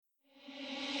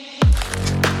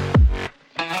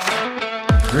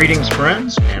Greetings,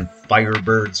 friends and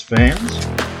Firebirds fans,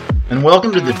 and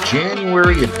welcome to the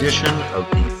January edition of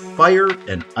the Fire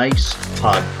and Ice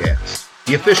podcast,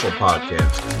 the official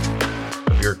podcast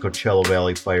of your Coachella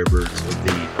Valley Firebirds of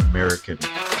the American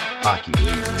Hockey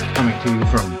League. Coming to you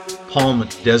from Palm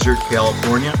Desert,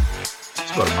 California.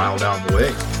 It's about a mile down the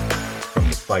way from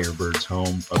the Firebirds'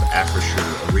 home of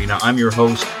Acrisure Arena. I'm your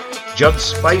host, Judd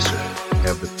Spicer. I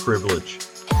have the privilege,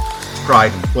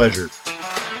 pride, and pleasure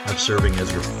of serving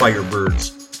as your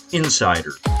Firebirds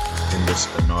insider in this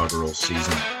inaugural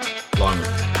season, along with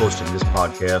hosting this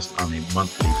podcast on a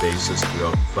monthly basis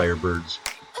throughout the Firebirds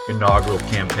inaugural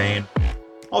campaign.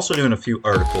 Also doing a few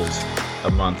articles a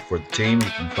month for the team.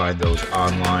 You can find those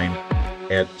online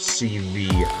at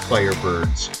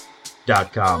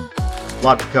cvfirebirds.com. A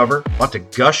lot to cover, a lot to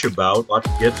gush about, a lot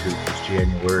to get to this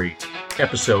January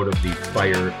episode of the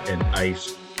Fire and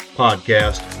Ice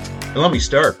podcast. And let me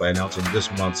start by announcing this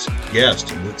month's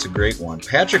guest, and it's a great one.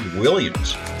 Patrick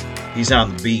Williams. He's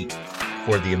on the beat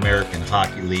for the American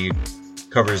Hockey League,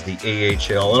 covers the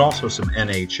AHL and also some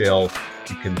NHL.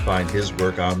 You can find his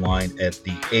work online at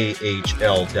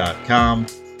theahl.com.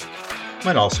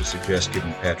 Might also suggest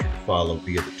giving Patrick a follow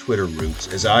via the Twitter routes,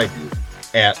 as I do,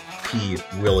 at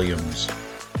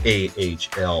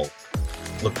PWilliamsAHL.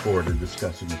 Look forward to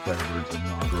discussing the Firebirds'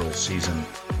 inaugural season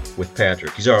with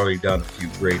Patrick. He's already done a few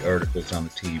great articles on the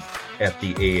team at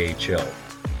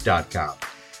theahl.com.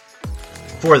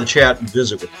 Before the chat and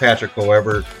visit with Patrick,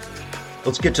 however,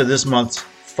 let's get to this month's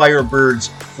Firebirds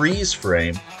freeze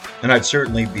frame, and I'd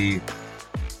certainly be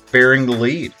bearing the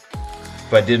lead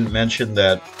if I didn't mention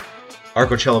that our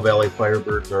Coachella Valley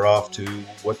Firebirds are off to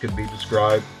what could be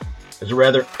described as a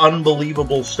rather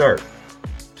unbelievable start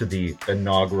to the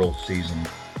inaugural season.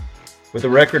 With a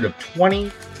record of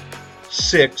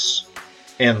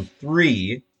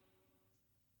 26-3,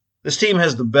 this team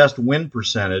has the best win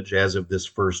percentage as of this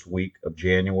first week of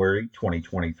January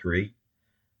 2023.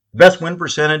 Best win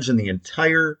percentage in the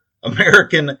entire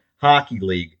American Hockey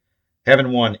League,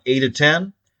 having won 8 of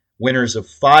 10, winners of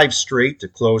 5 straight to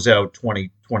close out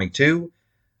 2022,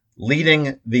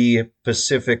 leading the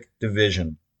Pacific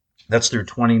Division. That's through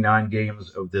 29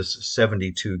 games of this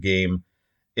 72-game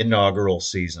inaugural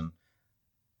season.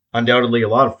 Undoubtedly, a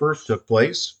lot of firsts took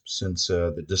place since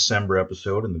the December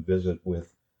episode and the visit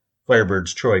with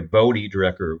Firebirds' Troy Bodie,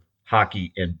 Director of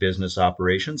Hockey and Business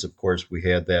Operations. Of course, we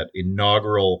had that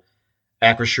inaugural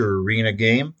Acrisure Arena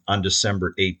game on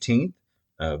December 18th,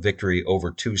 victory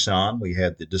over Tucson. We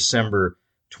had the December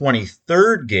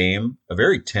 23rd game, a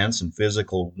very tense and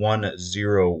physical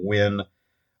 1-0 win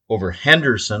over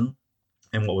Henderson,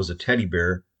 in what was a teddy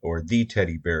bear, or the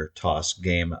teddy bear toss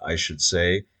game, I should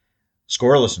say.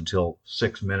 Scoreless until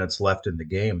 6 minutes left in the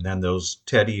game. Then those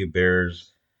teddy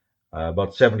bears,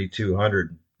 about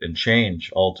 7,200 and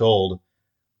change all told,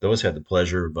 those had the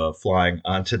pleasure of flying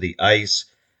onto the ice.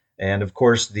 And of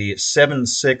course, the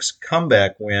 7-6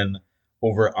 comeback win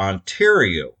over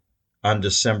Ontario on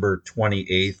December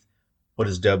 28th, what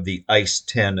is dubbed the Ice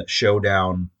 10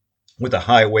 Showdown with the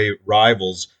highway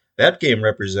rivals. That game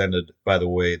represented, by the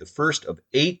way, the first of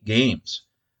 8 games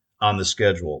on the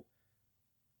schedule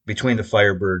between the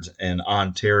Firebirds and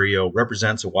Ontario.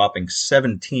 Represents a whopping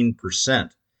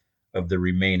 17% of the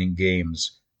remaining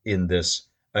games in this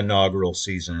inaugural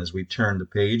season. As we turn the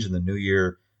page in the new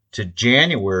year to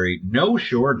January, no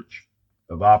shortage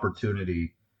of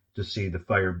opportunity to see the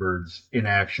Firebirds in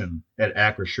action at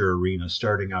Acrisure Arena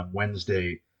starting on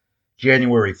Wednesday,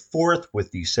 January 4th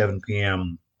with the 7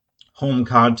 p.m. home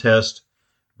contest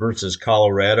versus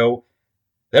Colorado.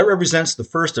 That represents the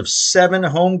first of 7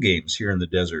 home games here in the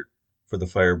desert for the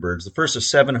Firebirds. The first of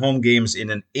 7 home games in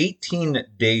an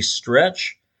 18-day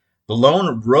stretch. The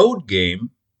lone road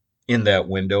game in that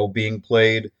window being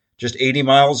played just 80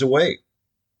 miles away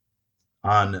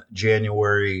on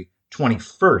January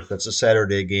 21st. That's a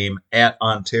Saturday game at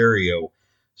Ontario.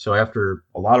 So after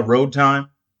a lot of road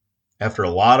time, after a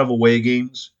lot of away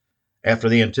games, after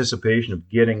the anticipation of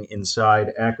getting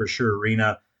inside Acrisure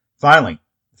Arena, finally,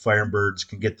 the Firebirds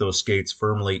can get those skates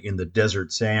firmly in the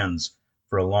desert sands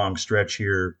for a long stretch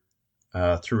here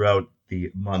throughout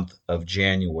the month of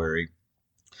January.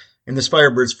 In this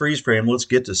Firebirds freeze frame, let's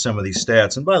get to some of these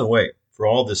stats. And by the way, for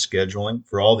all this scheduling,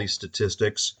 for all these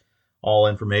statistics, all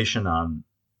information on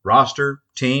roster,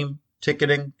 team,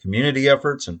 ticketing, community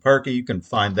efforts, and parking, you can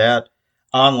find that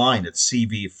online at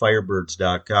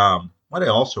cvfirebirds.com. Might I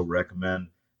also recommend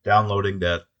downloading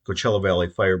that Coachella Valley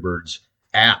Firebirds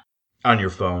app on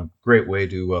your phone. Great way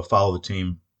to follow the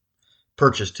team,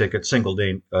 purchase tickets, single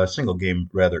game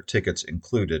tickets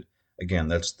included. Again,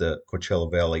 that's the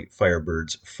Coachella Valley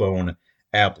Firebirds phone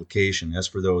application. As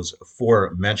for those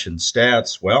aforementioned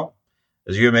stats, well,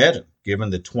 as you imagine, given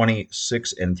the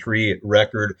 26-3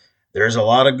 record, there's a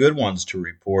lot of good ones to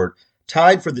report.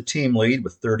 Tied for the team lead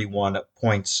with 31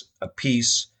 points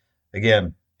apiece.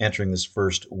 Again, entering this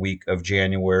first week of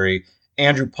January,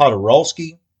 Andrew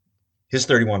Podorowski. His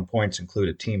 31 points include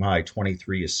a team high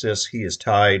 23 assists. He is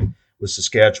tied with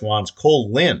Saskatchewan's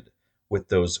Cole Lind with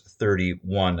those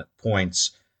 31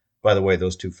 points. By the way,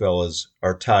 those two fellas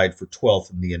are tied for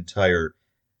 12th in the entire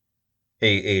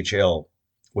AHL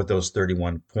with those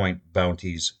 31-point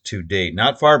bounties to date.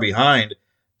 Not far behind, a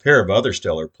pair of other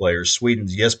stellar players,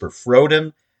 Sweden's Jesper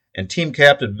Froden and team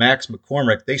captain Max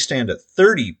McCormick. They stand at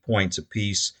 30 points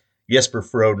apiece. Jesper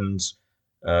Froden's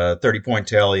 30-point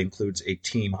tally includes a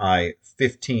team-high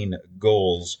 15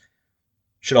 goals.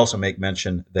 Should also make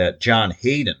mention that John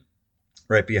Hayden,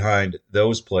 right behind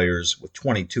those players with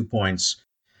 22 points,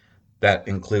 that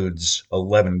includes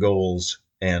 11 goals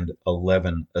and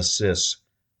 11 assists.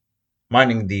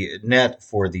 Minding the net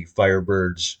for the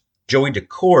Firebirds, Joey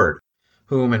Decord,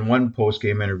 whom in one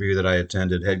post-game interview that I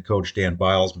attended, head coach Dan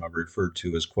Bilesma referred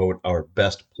to as, quote, our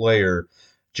best player.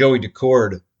 Joey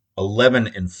Decord,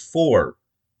 11-4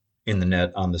 in the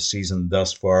net on the season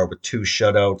thus far with 2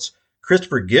 shutouts.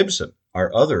 Christopher Gibson,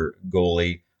 our other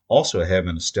goalie, also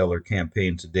having a stellar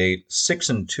campaign to date.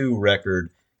 6-2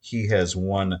 record. He has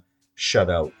 1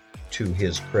 shutout to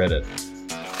his credit.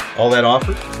 All that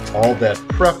offered, all that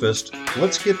prefaced,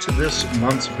 let's get to this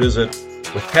month's visit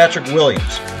with Patrick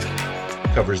Williams.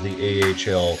 Covers the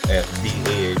AHL at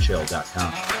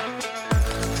theahl.com.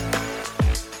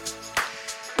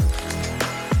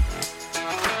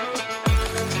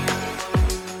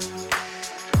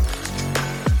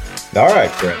 All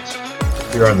right, friends.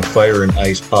 Here on the Fire and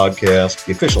Ice podcast,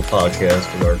 the official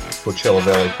podcast of our Coachella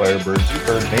Valley Firebirds. You've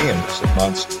heard me in recent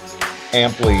months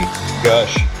amply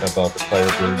gush about the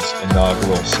Firebirds'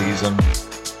 inaugural season.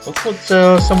 Let's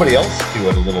let somebody else do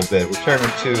it a little bit. We're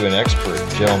turning to an expert,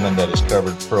 gentleman that has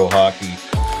covered pro hockey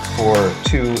for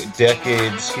 2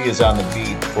 decades. He is on the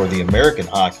beat for the American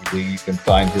Hockey League. You can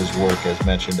find his work, as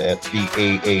mentioned, at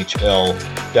theahl.com.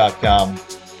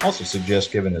 Also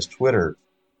suggest giving his Twitter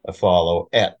a follow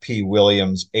at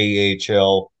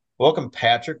pwilliamsahl. Welcome,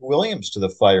 Patrick Williams, to the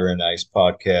Fire and Ice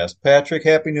podcast. Patrick,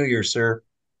 Happy New Year, sir.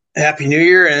 Happy New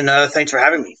Year, and thanks for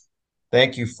having me.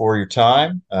 Thank you for your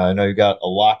time. I know you got a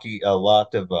lot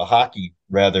of hockey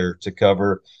to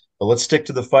cover, but let's stick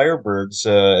to the Firebirds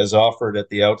as offered at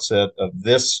the outset of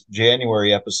this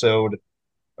January episode.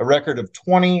 A record of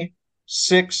 26-3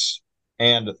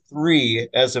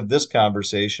 as of this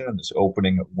conversation in this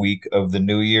opening week of the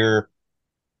new year.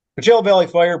 Coachella Valley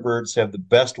Firebirds have the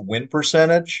best win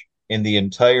percentage in the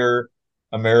entire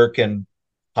American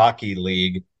Hockey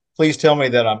League. Please tell me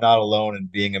that I'm not alone in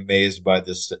being amazed by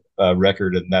this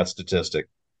record and that statistic.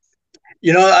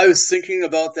 You know, I was thinking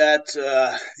about that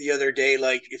the other day.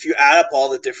 Like, if you add up all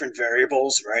the different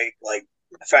variables, right? Like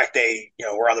the fact they,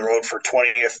 were on the road for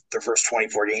their first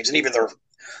 24 games, and even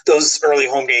those early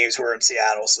home games were in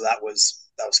Seattle, so that was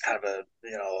kind of a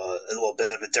little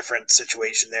bit of a different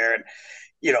situation there. And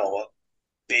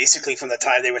basically from the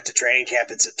time they went to training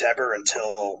camp in September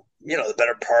until the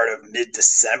better part of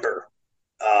mid-December.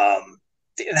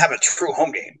 They didn't have a true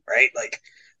home game, right? Like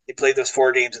they played those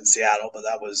 4 games in Seattle, but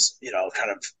that was, kind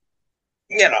of,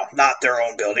 not their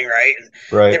own building, right? And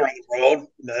right. They were on the road.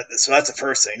 So that's the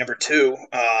first thing. Number 2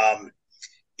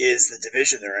 is the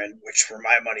division they're in, which for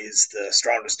my money is the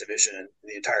strongest division in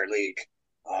the entire league.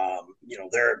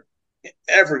 They're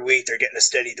every week they're getting a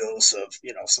steady dose of,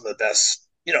 some of the best,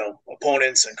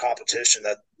 opponents and competition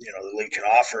that, the league can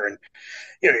offer. And,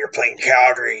 you're playing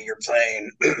Calgary, you're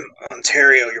playing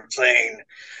Ontario, you're playing,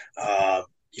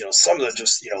 some of the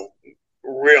just,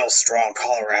 real strong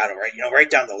Colorado, right? Right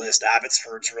down the list.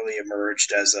 Abbotsford's really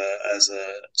emerged as a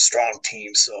strong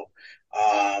team. So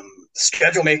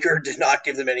schedule maker did not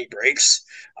give them any breaks.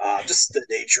 Just the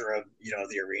nature of,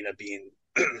 the arena being,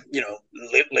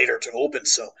 later to open.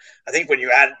 So I think when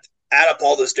you add up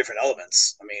all those different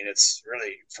elements, I mean, it's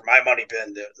really, for my money,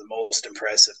 been the most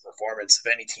impressive performance of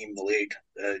any team in the league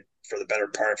for the better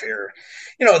part of here.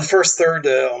 The first third,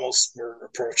 almost we're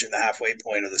approaching the halfway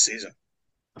point of the season.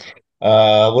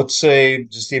 Let's say,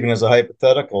 just even as a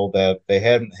hypothetical, that they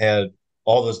hadn't had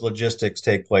all those logistics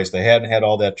take place. They hadn't had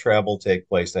all that travel take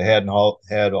place. They hadn't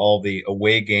had all the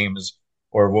away games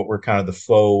or what were kind of the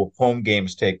faux home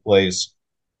games take place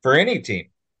for any team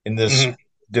in this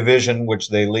division, which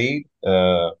they lead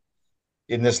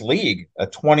in this league. A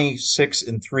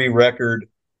 26-3 record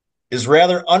is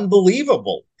rather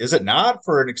unbelievable, is it not,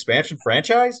 for an expansion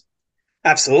franchise?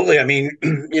 Absolutely. I mean,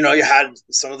 you had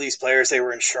some of these players, they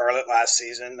were in Charlotte last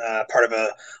season, part of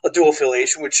a dual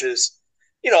affiliation, which is,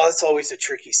 that's always a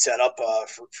tricky setup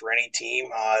for any team,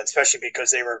 especially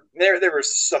because they were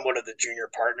somewhat of the junior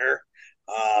partner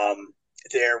um,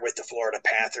 there with the Florida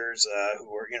Panthers,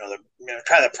 who were,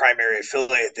 kind of the primary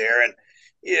affiliate there. And,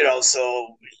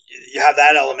 so you have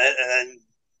that element. And then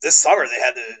this summer they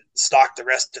had to stock the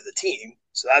rest of the team.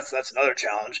 So that's another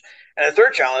challenge. And the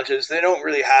third challenge is they don't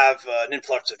really have an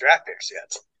influx of draft picks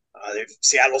yet.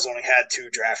 Seattle's only had two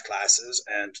draft classes,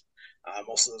 and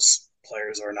most of those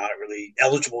players are not really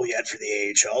eligible yet for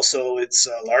the AHL. So it's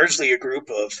largely a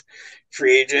group of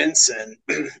free agents and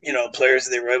players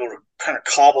that they were able to kind of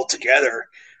cobble together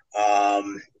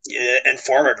and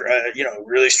form a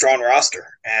really strong roster.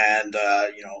 And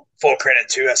full credit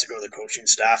too has to go to the coaching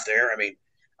staff there. I mean,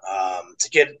 to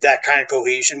get that kind of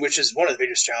cohesion, which is one of the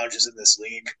biggest challenges in this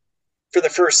league for the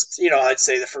first, I'd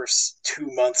say the first 2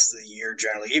 months of the year,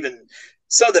 generally, even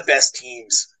some of the best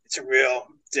teams, it's a real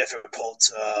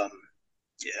difficult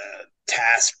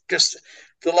task. Just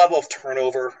the level of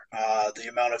turnover, the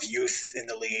amount of youth in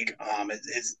the league.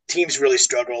 Teams really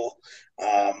struggle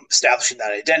establishing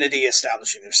that identity,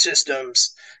 establishing their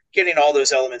systems, getting all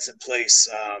those elements in place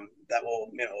that will,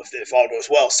 if all goes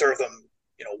well, serve them,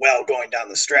 well going down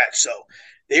the stretch. So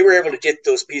they were able to get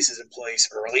those pieces in place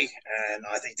early, and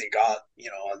I think they got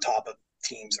on top of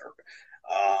teams,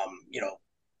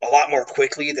 a lot more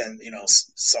quickly than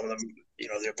some of them.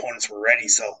 The opponents were ready,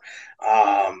 so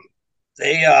um,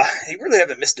 they really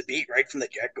haven't missed a beat right from the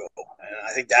get go, and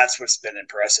I think that's what's been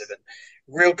impressive. And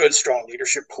real good, strong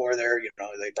leadership core there.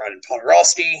 They brought in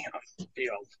Podorowski,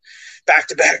 back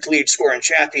to back lead scoring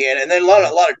champion, and then a lot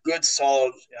of good,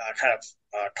 solid kind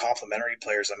of complementary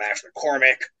players. Max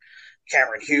McCormick,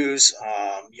 Cameron Hughes,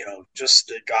 just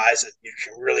the guys that you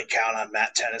can really count on.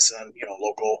 Matt Tennyson,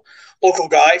 local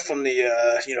guy from the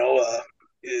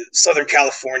Southern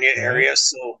California Right. area.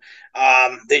 So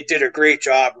they did a great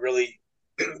job really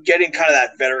getting kind of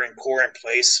that veteran core in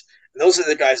place. And those are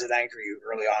the guys that anchor you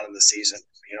early on in the season.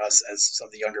 As some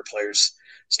of the younger players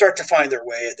start to find their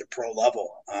way at the pro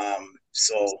level.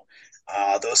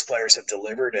 Those players have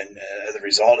delivered, and the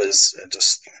result is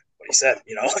just what he said.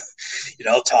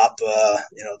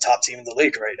 Top team in the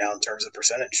league right now in terms of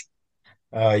percentage.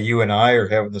 You and I are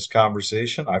having this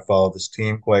conversation. I follow this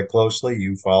team quite closely.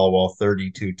 You follow all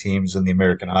 32 teams in the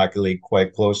American Hockey League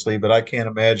quite closely, but I can't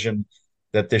imagine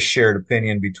that this shared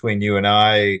opinion between you and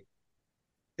I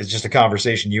is just a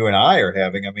conversation you and I are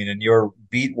having. I mean, in your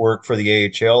beat work for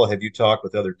the AHL, have you talked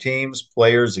with other teams,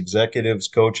 players, executives,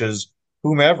 coaches,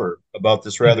 whomever about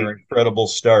this rather Mm-hmm. incredible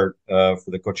start for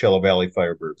the Coachella Valley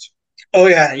Firebirds? Oh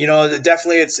yeah,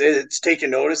 definitely it's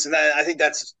taken notice, and I think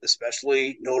that's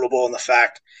especially notable in the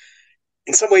fact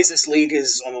in some ways this league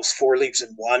is almost four leagues in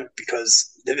one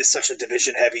because it is such a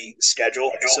division heavy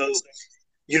schedule. So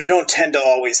you don't tend to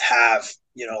always have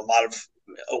a lot of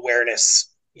awareness.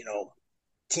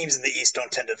 Teams in the East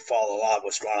don't tend to follow a lot of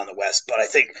what's going on in the West. But I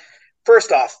think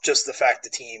first off, just the fact the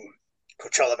team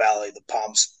Coachella Valley, the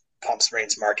Palm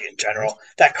Springs market in general,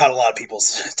 that caught a lot of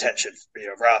people's attention,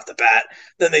 right off the bat.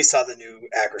 Then they saw the new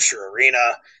Acrisure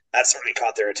Arena, that certainly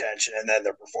caught their attention, and then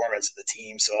the performance of the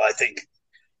team. So I think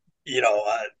it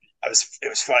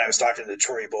was funny. I was talking to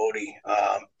Troy Bodie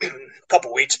a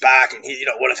couple weeks back, and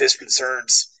one of his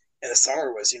concerns in the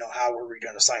summer was, how are we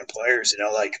going to sign players?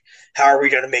 Like how are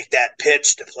we going to make that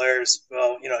pitch to players?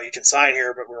 Well, you can sign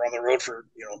here, but we're on the road for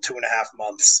 2.5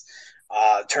 months.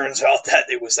 Turns out that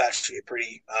it was actually a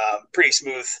pretty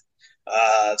smooth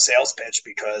sales pitch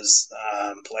because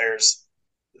players,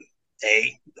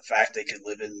 the fact they could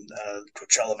live in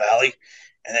Coachella Valley,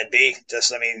 and then B,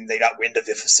 just I mean, they got wind of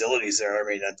the facilities there. I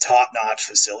mean, a top-notch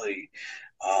facility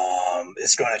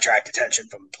is going to attract attention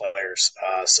from players.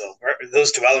 So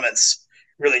those two elements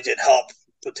really did help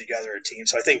put together a team.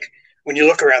 So I think when you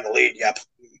look around the league, yeah,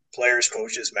 players,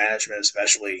 coaches, management,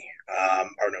 especially,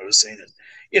 are noticing it.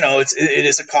 It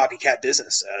is a copycat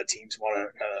business. Teams want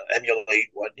to emulate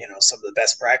what some of the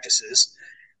best practices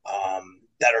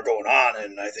that are going on.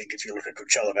 And I think if you look at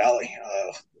Coachella Valley,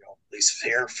 at least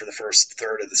here for the first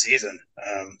third of the season,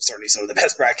 certainly some of the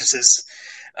best practices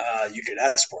you could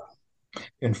ask for.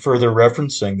 In further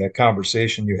referencing that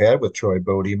conversation you had with Troy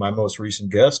Bodie, my most recent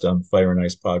guest on Fire and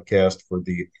Ice podcast for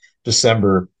the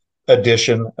December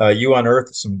edition, you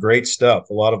unearthed some great stuff,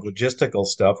 a lot of logistical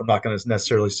stuff. I'm not going to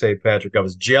necessarily say, Patrick, I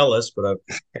was jealous, but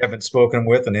I haven't spoken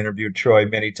with and interviewed Troy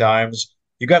many times.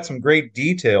 You got some great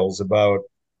details about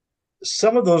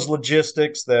some of those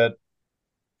logistics that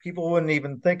people wouldn't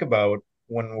even think about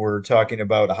when we're talking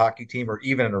about a hockey team or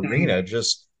even an Mm-hmm. arena,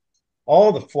 just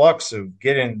all the flux of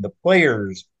getting the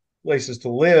players places to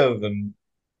live and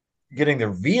getting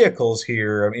their vehicles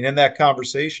here. I mean, in that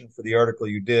conversation for the article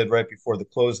you did right before the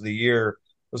close of the year,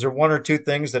 was there one or two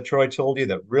things that Troy told you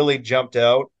that really jumped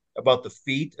out about the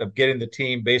feat of getting the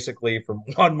team basically from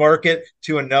one market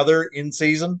to another in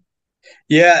season?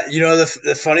 Yeah,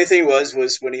 the funny thing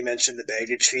was when he mentioned the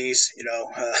baggage fees,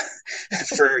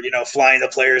 for flying the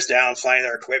players down, flying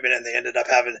their equipment, and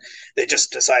they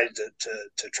just decided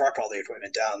to truck all the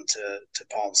equipment down to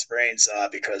Palm Springs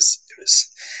because it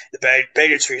was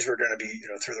baggage fees were going to be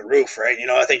through the roof, right?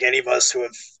 I think any of us who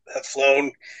have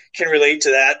flown can relate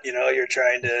to that. You're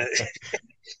trying to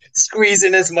squeeze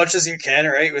in as much as you can,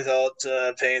 right, without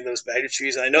paying those baggage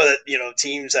fees. And I know that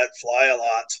teams that fly a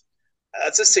lot,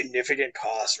 that's a significant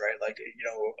cost, right? Like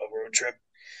a road trip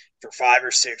for 5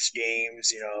 or 6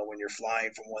 games. When you're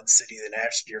flying from one city to the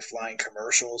next, you're flying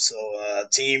commercial. So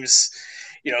teams,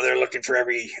 they're looking for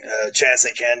every chance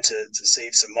they can to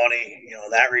save some money,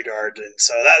 in that regard. And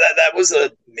so that was a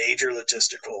major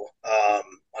logistical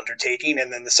undertaking.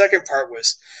 And then the second part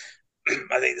was,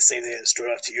 I think the same thing that stood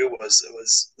out to you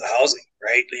was the housing,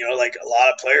 right? Like a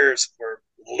lot of players were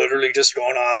literally just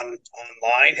going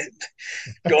online and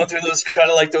going through those kind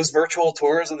of like those virtual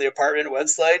tours on the apartment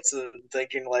websites and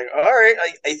thinking like, all right,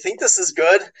 I think this is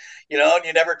good, and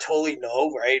you never totally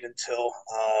know, right, until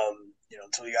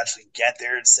you actually get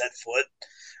there and set foot.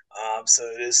 So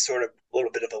it is sort of a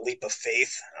little bit of a leap of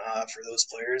faith for those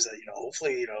players that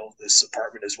hopefully this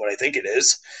apartment is what I think it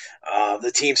is.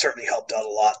 The team certainly helped out a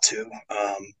lot too.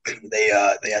 They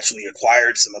actually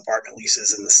acquired some apartment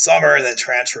leases in the summer and then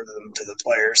transferred them to the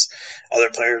players. Other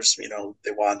players,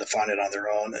 they wanted to find it on their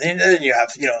own. And then you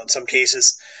have in some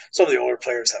cases, some of the older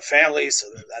players have families, so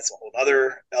that's a whole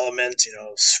other element.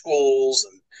 Schools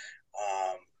and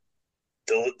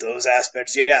those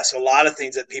aspects. Yeah, so a lot of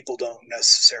things that people don't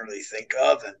necessarily think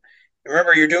of. And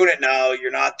remember, you're doing it now.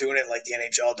 You're not doing it like the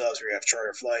NHL does, where you have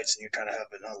charter flights and you kind of have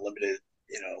an unlimited,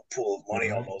 pool of money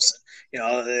Mhm. almost. The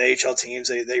AHL teams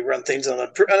they run things on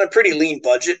a pretty lean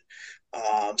budget.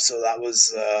 So that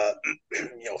was,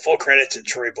 full credit to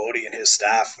Troy Bodie and his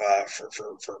staff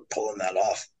for pulling that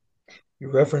off. You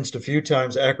referenced a few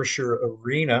times Acrisure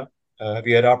Arena. Have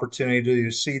you had opportunity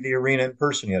to see the arena in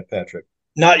person yet, Patrick?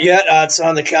 Not yet. It's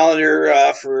on the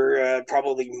calendar for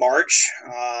probably March.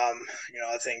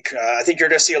 I think you're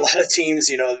going to see a lot of teams.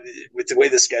 With the way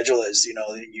the schedule is, you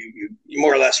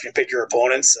more or less can pick your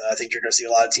opponents. I think you're going to see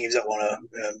a lot of teams that want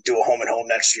to do a home and home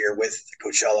next year with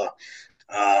Coachella.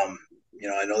 I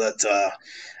know that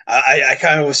I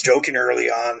kind of was joking early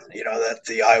on, that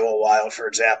the Iowa Wild, for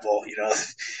example,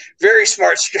 very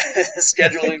smart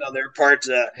scheduling on their part.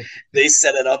 They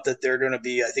set it up that they're going to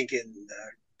be, I think, in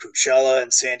Coachella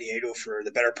and San Diego for the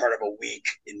better part of a week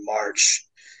in March,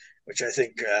 which I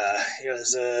think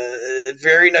is a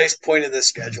very nice point in the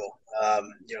schedule.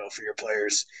 For your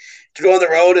players to go on the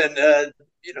road and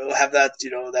have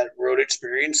that road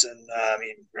experience. And I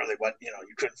mean, really, what you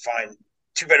couldn't find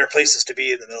two better places to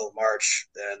be in the middle of March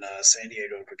than San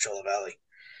Diego and Coachella Valley.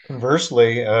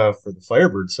 Conversely, for the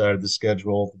Firebird side of the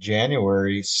schedule, the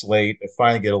January slate, they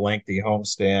finally get a lengthy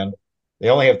homestand. They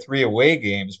only have three away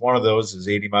games. One of those is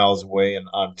 80 miles away in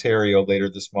Ontario later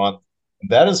this month.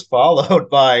 And that is followed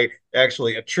by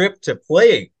actually a trip to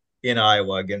play in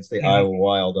Iowa against the Mm-hmm. Iowa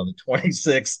Wild on the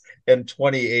 26th and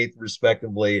 28th,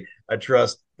 respectively. I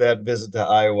trust that visit to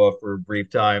Iowa for a brief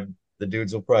time. The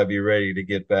dudes will probably be ready to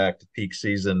get back to peak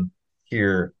season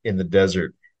here in the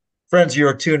desert. Friends, you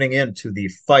are tuning in to the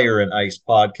Fire and Ice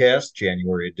podcast,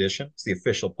 January edition. It's the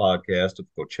official podcast of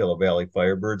Coachella Valley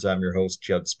Firebirds. I'm your host,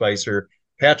 Judd Spicer.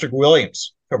 Patrick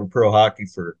Williams, covered pro hockey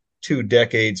for 2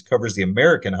 decades, covers the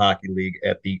American Hockey League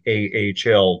at the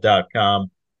AHL.com.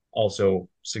 Also,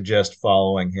 suggest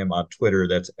following him on Twitter.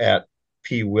 That's at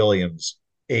P. Williams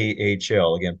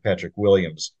AHL. Again, Patrick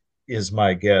Williams is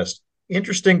my guest.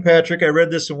 Interesting, Patrick. I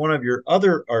read this in one of your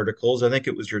other articles. I think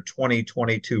it was your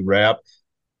 2022 wrap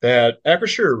that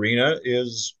Acrisure Arena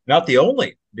is not the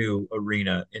only new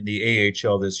arena in the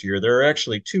AHL this year. There are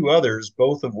actually two others,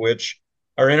 both of which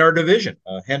are in our division.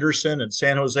 Henderson and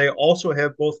San Jose also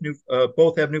have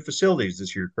both have new facilities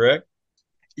this year, correct?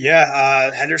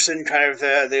 Yeah, Henderson kind of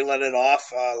they let it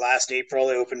off last April.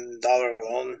 They opened Dollar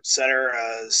Loan Center,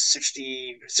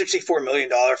 $64 million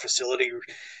facility.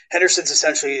 Henderson's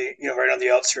essentially right on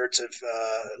the outskirts of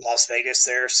Las Vegas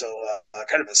there, so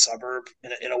kind of a suburb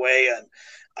in a way, and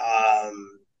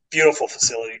beautiful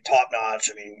facility, top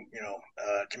notch. I mean,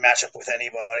 can match up with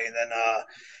anybody. And then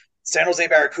San Jose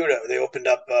Barracuda, they opened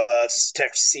up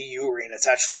Tech CU Arena.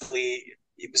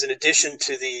 It was in addition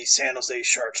to the San Jose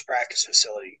Sharks practice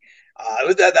facility.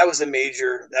 That was a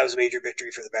major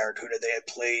victory for the Barracuda. They had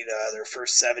played their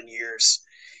first 7 years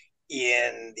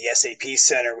in the SAP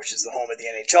Center, which is the home of the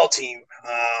NHL team,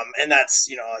 and that's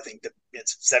I think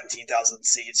it's 17,000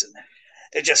 seats, and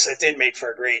it didn't make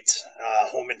for a great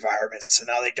home environment. So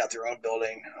now they got their own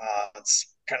building.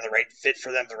 It's kind of the right fit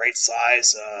for them, the right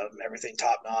size, everything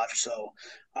top notch. So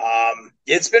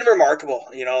it's been remarkable.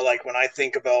 Like when I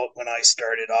think about when I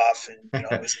started off, and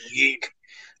it was a league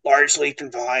largely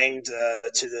confined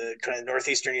to the kind of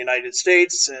northeastern United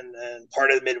States and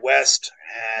part of the Midwest,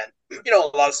 and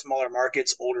a lot of smaller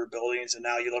markets, older buildings. And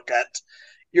now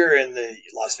you're in the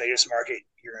Las Vegas market,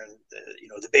 you're in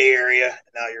the Bay Area,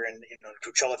 and now you're in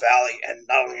Coachella Valley, and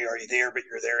not only are you there, but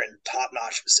you're there in top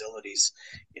notch facilities.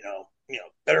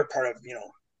 Better part of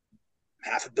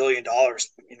 $500 million,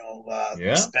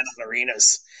 Yeah. spent on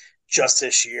arenas just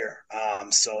this year.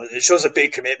 So it shows a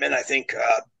big commitment, I think,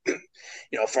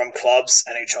 from clubs,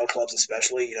 NHL clubs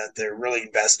especially, that they're really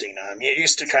investing. It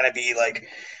used to kind of be like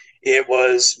it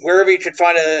was wherever you could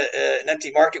find an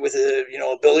empty market with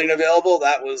a building available,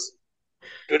 that was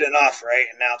good enough, right?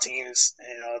 And now teams,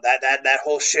 that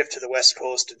whole shift to the West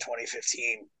Coast in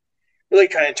 2015 really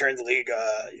kind of turned the league,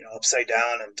 upside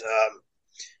down, and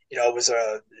it was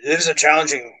a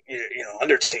challenging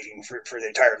undertaking for the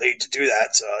entire league to do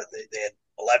that. So they had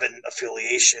 11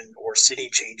 affiliation or city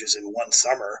changes in one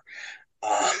summer.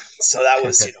 So that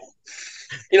was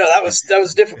that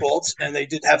was difficult, and they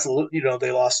did have to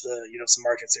they lost some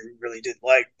markets they really didn't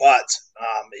like, but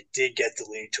it did get the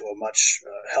league to a much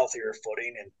healthier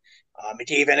footing, and it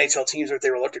gave NHL teams what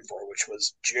they were looking for, which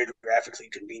was geographically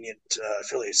convenient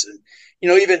affiliates. And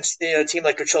even a team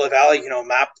like Coachella Valley,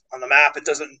 map on the map, it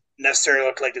doesn't necessarily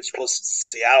look like it's close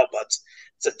to Seattle, but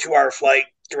it's a 2 hour flight,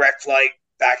 direct flight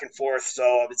back and forth,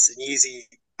 so it's an easy.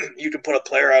 You can put a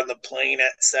player on the plane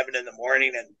at 7 in the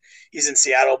morning, and he's in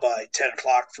Seattle by 10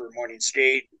 o'clock for morning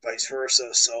skate, vice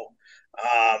versa. So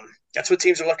that's what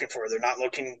teams are looking for. They're not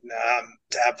looking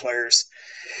to have players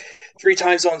 3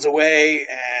 time zones away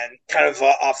and kind of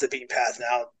off the beaten path.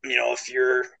 Now, if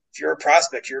you're a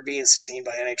prospect, you're being seen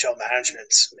by NHL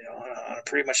management, on a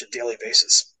pretty much a daily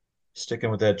basis.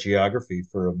 Sticking with that geography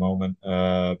for a moment,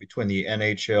 between the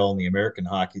NHL and the American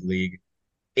Hockey League,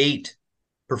 8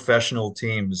 professional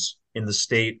teams in the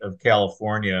state of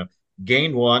California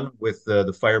gained one with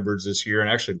the Firebirds this year, and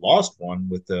actually lost one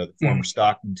with the former Mm.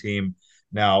 Stockton team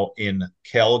now in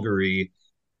Calgary.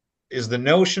 Is the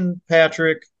notion,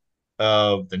 Patrick,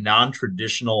 of the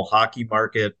non-traditional hockey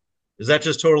market, is that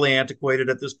just totally antiquated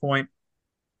at this point?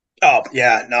 Oh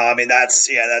yeah, no, I mean that's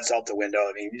out the window.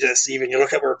 I mean, just even you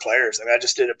look at where players. I mean, I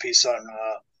just did a piece on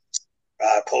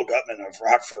Cole Gutman of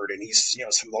Rockford, and he's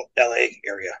from the L.A.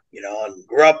 area, and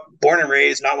grew up, born and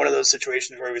raised, not one of those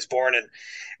situations where he was born and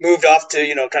moved off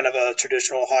to kind of a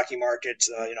traditional hockey market.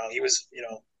 He was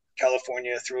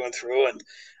California through and through, and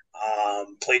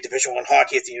played Division I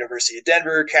hockey at the University of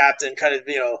Denver, captain, kind of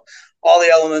all the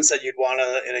elements that you'd want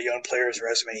in a young player's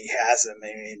resume. He has them.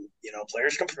 I mean,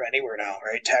 players come from anywhere now,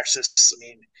 right? Texas. I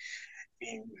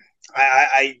mean,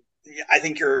 I I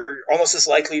think you're almost as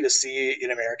likely to see an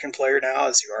American player now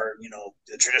as you are,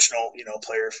 the traditional,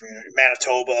 player from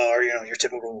Manitoba or your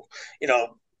typical,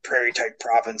 prairie type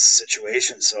province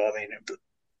situation. So I mean,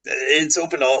 it's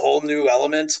opened a whole new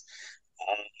element,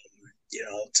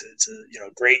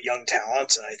 to great young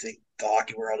talent, and I think the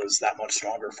hockey world is that much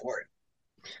stronger for it.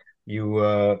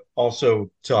 You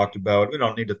also talked about, we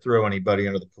don't need to throw anybody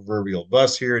under the proverbial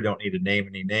bus here. We don't need to name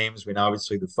any names. I mean,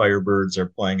 obviously, the Firebirds are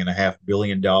playing in a $500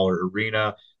 million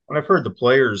arena. When I've heard the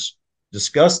players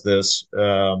discuss this,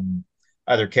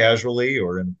 either casually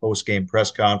or in a post-game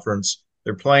press conference,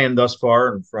 they're playing thus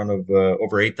far in front of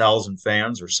over 8,000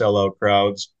 fans or sellout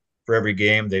crowds for every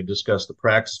game. They've discussed the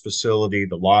practice facility,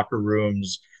 the locker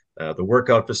rooms, the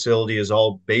workout facility is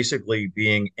all basically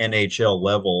being NHL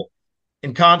level.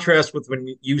 In contrast with when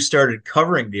you started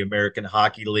covering the American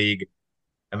Hockey League,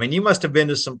 I mean, you must have been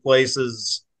to some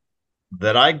places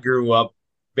that I grew up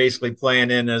basically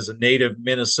playing in as a native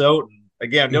Minnesotan.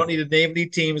 Again, don't need to name any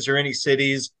teams or any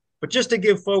cities, but just to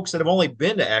give folks that have only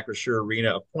been to Acrisure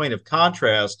Arena a point of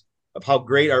contrast of how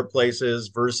great our place is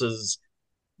versus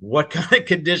what kind of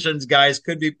conditions guys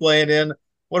could be playing in.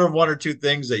 What are one or two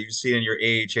things that you've seen in your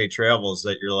AHA travels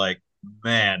that you're like,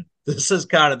 man, this is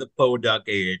kind of the podunk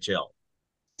AHL?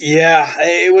 Yeah,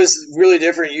 it was really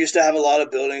different. You used to have a lot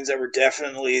of buildings that were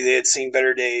they had seen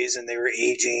better days and they were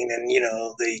aging, and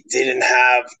they didn't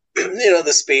have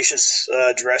the spacious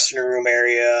dressing room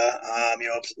area. A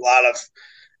lot of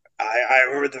I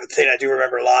remember the thing I do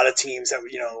remember a lot of teams that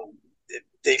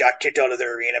they got kicked out of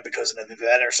their arena because of an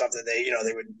event or something, they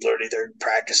would literally their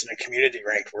practice in a community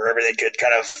rink wherever they could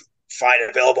kind of find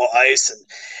available ice. And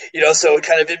so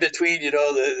kind of in between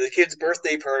the kids'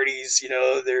 birthday parties,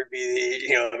 there'd be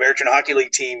the American Hockey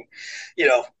League team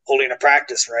holding a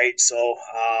practice, right? So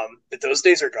but those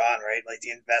days are gone, right? Like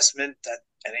the investment that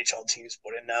NHL teams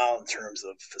put in now in terms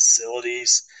of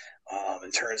facilities,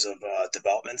 in terms of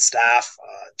development staff,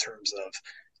 in terms of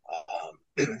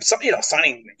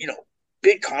signing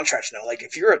big contracts now. Like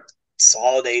if you're a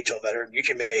solid AHL veteran, you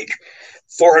can make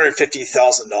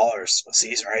 $450,000 a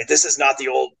season, right? This is not the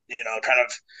old kind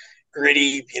of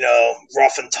gritty,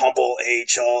 rough and tumble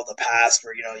AHL of the past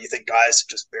where you think guys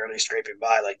are just barely scraping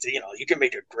by. Like you can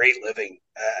make a great living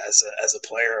as a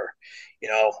player,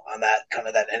 on that kind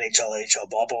of that NHL AHL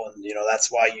bubble, and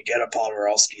that's why you get a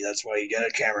Podorowski, that's why you get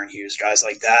a Cameron Hughes, guys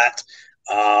like that.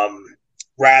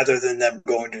 Rather than them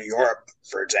going to Europe,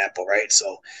 for example, right?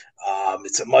 So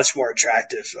it's a much more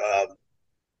attractive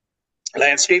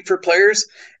landscape for players.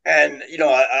 And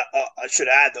I should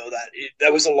add though that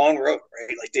that was a long road,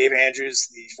 right? Like Dave Andrews,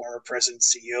 the former president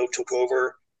CEO, took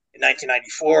over in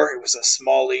 1994. It was a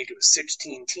small league. It was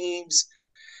 16 teams.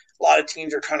 A lot of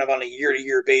teams are kind of on a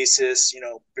year-to-year basis,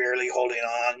 barely holding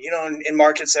on. In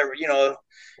markets that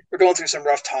we're going through some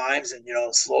rough times, and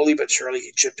slowly but surely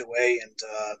he chipped away, and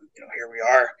here we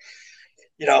are.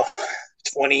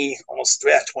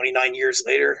 29 years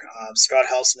later. Scott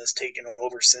Helson has taken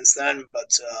over since then,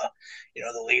 but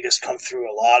the league has come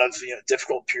through a lot of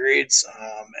difficult periods,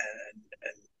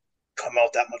 and come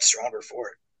out that much stronger for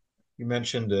it. You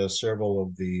mentioned several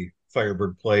of the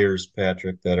Firebird players,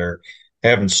 Patrick, that are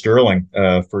having sterling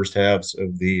first halves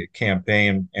of the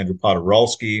campaign. Andrew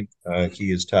Podorowski,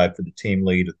 he is tied for the team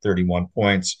lead at 31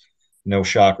 points. No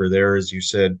shocker there, as you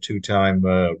said, two-time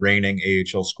reigning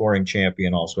AHL scoring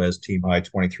champion, also has team high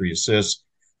 23 assists.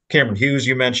 Cameron Hughes,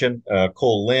 you mentioned,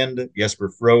 Cole Lind,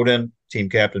 Jesper Froden, team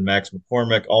captain Max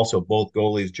McCormick, also both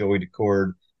goalies, Joey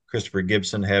Decord, Christopher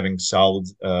Gibson, having solid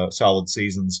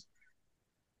seasons.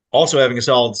 Also having a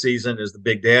solid season is the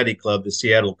Big Daddy Club, the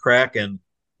Seattle Kraken,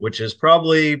 which is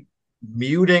probably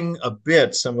muting a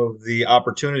bit some of the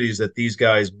opportunities that these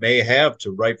guys may have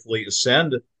to rightfully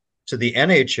ascend to the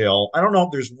NHL. I don't know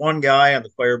if there's one guy on the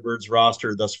Firebirds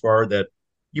roster thus far that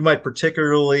you might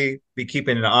particularly be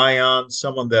keeping an eye on,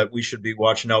 someone that we should be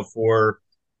watching out for,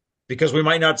 because we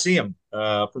might not see him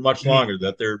for much longer.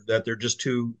 That they're just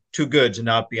too good to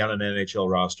not be on an NHL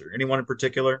roster. Anyone in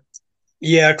particular?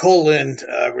 Yeah, Cole Lind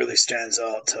really stands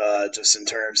out just in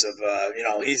terms of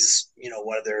he's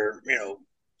one of their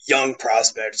young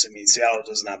prospects. I mean, Seattle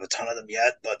doesn't have a ton of them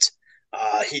yet, but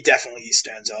he definitely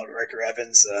stands out. Riker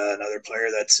Evans, another player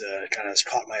that's kind of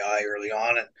caught my eye early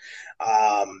on, and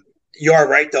you are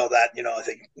right though that I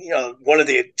think one of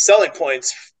the selling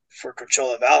points for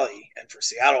Coachella Valley and for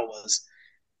Seattle was,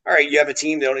 all right, you have a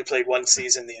team that only played one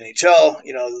season in the NHL.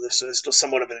 This is still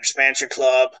somewhat of an expansion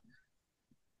club.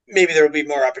 Maybe there will be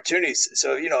more opportunities.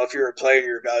 So, if you're a player,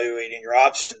 you're evaluating your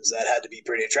options, that had to be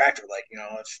pretty attractive. Like,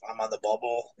 if I'm on the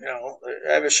bubble,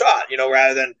 I have a shot,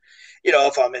 rather than,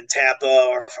 if I'm in Tampa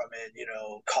or if I'm in,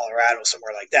 Colorado,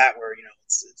 somewhere like that, where,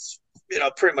 it's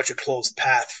pretty much a closed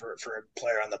path for a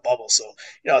player on the bubble. So,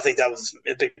 I think that was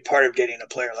a big part of getting a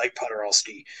player like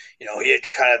Podorowski. He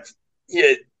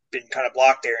had been kind of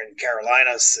blocked there in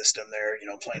Carolina's system there,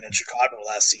 playing in Chicago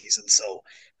last season. So,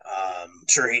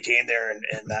 sure, he came there and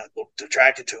that looked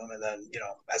attracted to him. And then,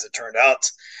 as it turned out,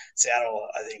 Seattle,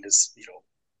 I think, is,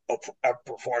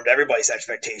 outperformed everybody's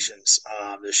expectations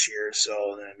this year.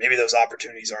 So maybe those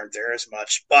opportunities aren't there as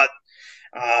much. But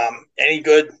any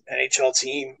good NHL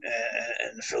team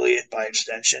and affiliate by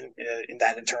extension in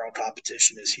that internal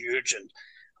competition is huge. And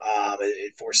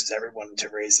it forces everyone to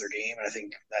raise their game. And I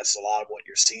think that's a lot of what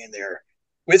you're seeing there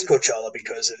with Coachella,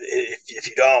 because if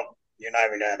you don't, you're not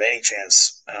even going to have any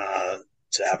chance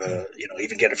to have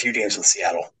even get a few games with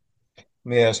Seattle. Let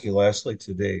me ask you lastly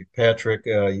today, Patrick,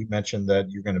 you mentioned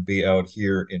that you're going to be out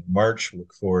here in March.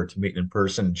 Look forward to meeting in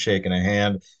person and shaking a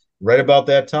hand. Right about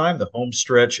that time, the home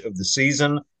stretch of the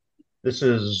season. This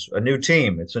is a new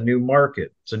team. It's a new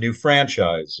market. It's a new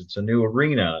franchise. It's a new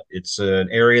arena. It's an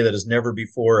area that has never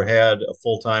before had a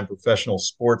full-time professional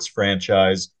sports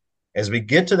franchise. As we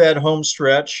get to that home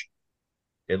stretch,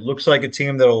 it looks like a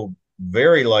team that'll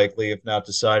very likely, if not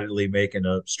decidedly, making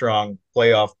a strong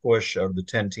playoff push of the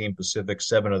 10-team Pacific.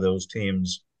 7 of those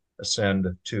teams ascend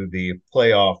to the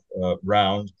playoff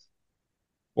round.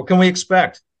 What can we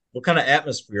expect? What kind of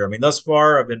atmosphere? I mean, thus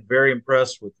far, I've been very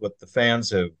impressed with what the fans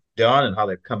have done and how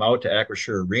they've come out to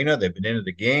Acrisure Arena. They've been into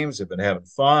the games. They've been having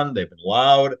fun. They've been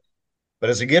loud. But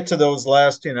as you get to those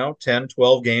last, 10,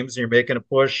 12 games and you're making a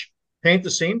push, paint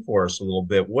the scene for us a little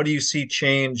bit. What do you see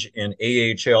change in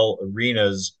AHL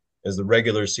arenas as the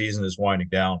regular season is winding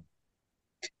down?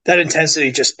 That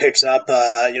intensity just picks up.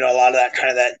 A lot of that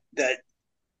kind of that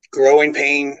growing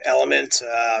pain element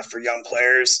for young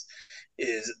players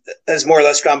is more or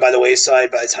less gone by the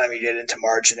wayside by the time you get into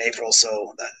March and April.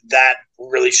 So that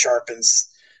really sharpens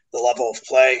the level of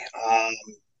play.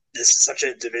 This is such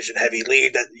a division heavy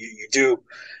league that you do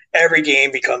every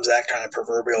game becomes that kind of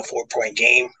proverbial 4-point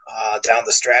game down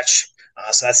the stretch.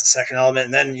 So that's the second element.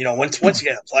 And then, once you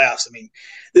get in the playoffs, I mean,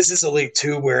 this is a league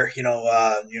too where,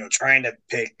 trying to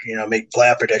make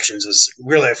playoff predictions is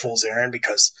really a fool's errand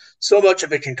because so much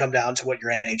of it can come down to what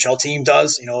your NHL team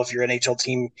does. If your NHL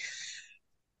team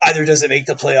either doesn't make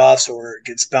the playoffs or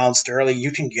gets bounced early,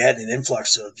 you can get an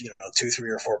influx of, 2,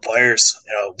 3, or 4 players,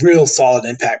 real solid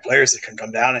impact players that can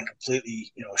come down and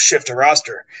completely, shift a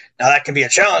roster. Now that can be a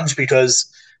challenge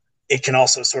because it can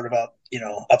also sort of,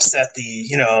 upset the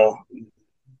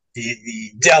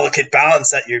delicate balance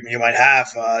that you might have,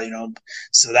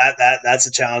 so that's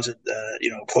a challenge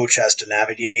that, coach has to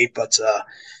navigate. But,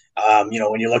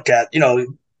 when you look at,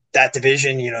 that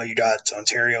division, you got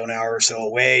Ontario an hour or so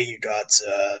away. You got,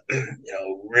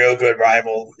 real good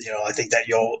rival. I think that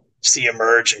you'll see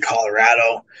emerge in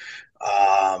Colorado.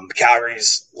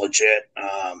 Calgary's legit.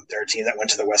 They're a team that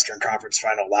went to the Western Conference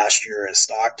Final last year as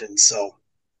Stockton. So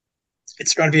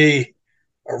it's going to be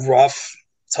a rough,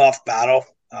 tough battle.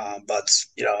 But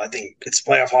I think it's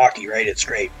playoff hockey, right? It's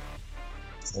great.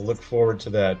 We'll look forward to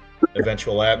that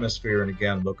eventual atmosphere. And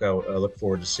again, look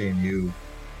forward to seeing you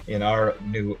in our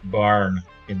new barn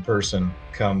in person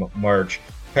come March.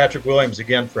 Patrick Williams,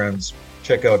 again, friends,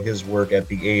 check out his work at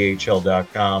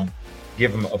theahl.com.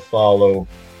 Give him a follow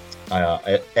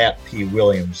at P.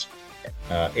 Williams,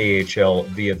 AHL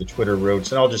via the Twitter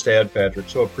routes. And I'll just add, Patrick,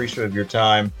 so appreciative of your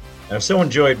time. And I've so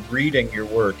enjoyed reading your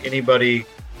work. Anybody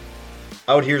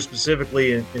out here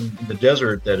specifically in the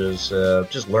desert that is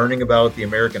just learning about the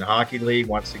American Hockey League,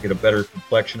 wants to get a better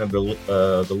complexion of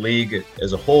the league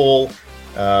as a whole,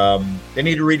 they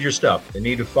need to read your stuff. They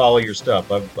need to follow your stuff.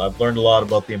 I've learned a lot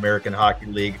about the American Hockey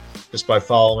League just by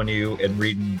following you and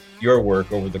reading your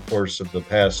work over the course of the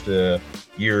past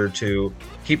year or two.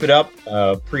 Keep it up.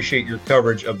 Appreciate your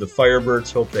coverage of the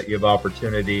Firebirds. Hope that you have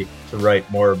opportunity to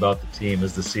write more about the team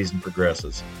as the season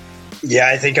progresses. Yeah,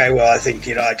 I think I will. I think,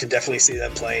 I can definitely see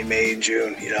them playing May and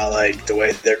June, like the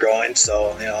way they're going.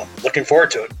 So, looking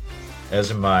forward to it. As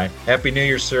am I. Happy New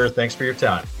Year, sir. Thanks for your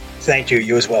time. Thank you.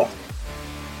 You as well.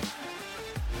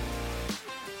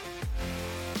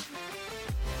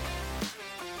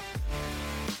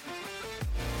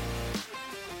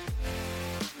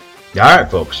 All right,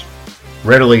 folks.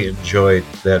 Readily enjoyed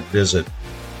that visit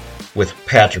with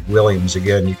Patrick Williams.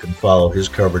 Again, you can follow his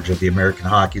coverage of the American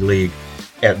Hockey League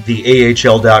at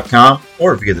theahl.com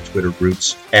or via the Twitter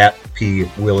routes at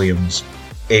pwilliamsahl.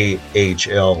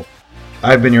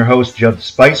 I've been your host, Judd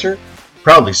Spicer,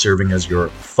 proudly serving as your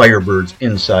Firebirds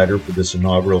insider for this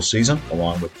inaugural season,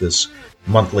 along with this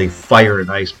monthly Fire and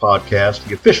Ice podcast,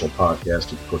 the official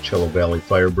podcast of the Coachella Valley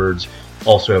Firebirds.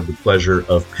 Also have the pleasure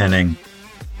of penning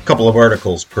a couple of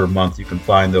articles per month. You can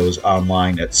find those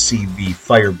online at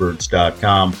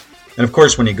cvfirebirds.com. And of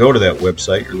course, when you go to that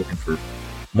website, you're looking for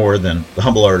more than the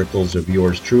humble articles of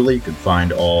yours truly. You can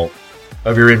find all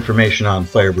of your information on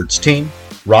Firebirds team,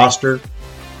 roster,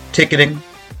 ticketing,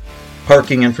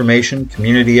 parking information,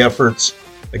 community efforts.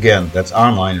 Again, that's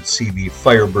online at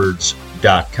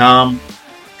cvfirebirds.com.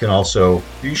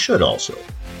 You should also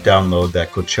download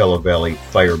that Coachella Valley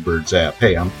Firebirds app.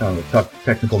 Hey, I'm kind of a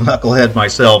technical knucklehead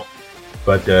myself,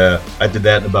 but I did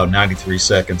that in about 93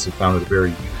 seconds and found it a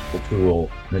very useful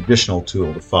tool, an additional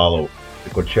tool to follow the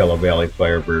Coachella Valley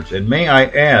Firebirds. And may I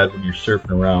add, when you're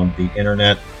surfing around the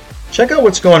internet, check out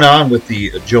what's going on with the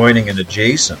adjoining and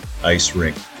adjacent ice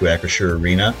rink to Acrisure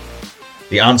Arena,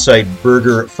 the on-site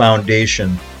Burger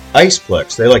Foundation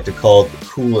Iceplex. They like to call it the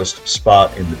coolest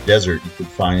spot in the desert. You can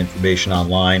find information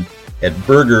online at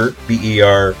Burger,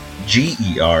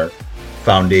 B-E-R-G-E-R,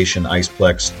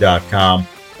 FoundationIceplex.com.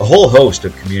 A whole host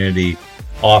of community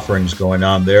offerings going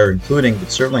on there, including,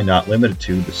 but certainly not limited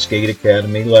to, the Skate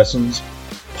Academy lessons,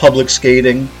 public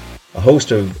skating, a host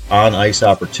of on-ice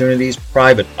opportunities,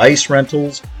 private ice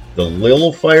rentals, the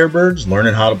Lil Firebirds,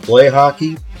 learning how to play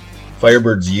hockey,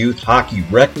 Firebirds Youth Hockey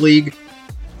Rec League,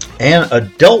 and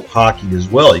adult hockey as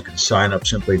well. You can sign up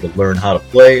simply to learn how to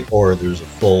play, or there's a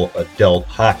full adult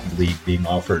hockey league being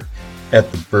offered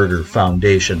at the Burger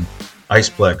Foundation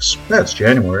Iceplex. That's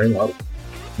January. A lot of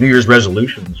New Year's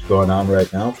resolutions going on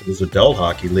right now for those adult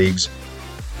hockey leagues.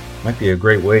 Might be a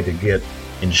great way to get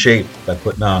in shape by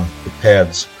putting on the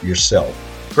pads yourself.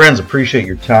 Friends, appreciate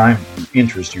your time, your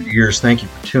interest, your ears. Thank you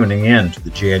for tuning in to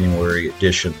the January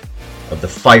edition of the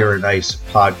Fire and Ice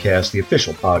podcast, the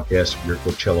official podcast of your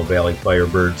Coachella Valley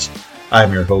Firebirds.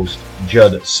 I'm your host,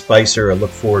 Judd Spicer. I look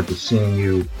forward to seeing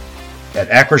you at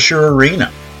Acrisure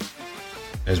Arena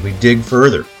as we dig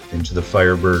further into the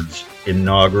Firebirds'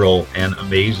 inaugural and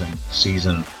amazing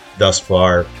season thus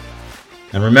far.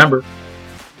 And remember,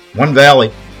 one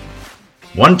valley,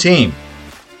 one team,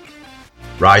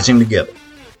 rising together.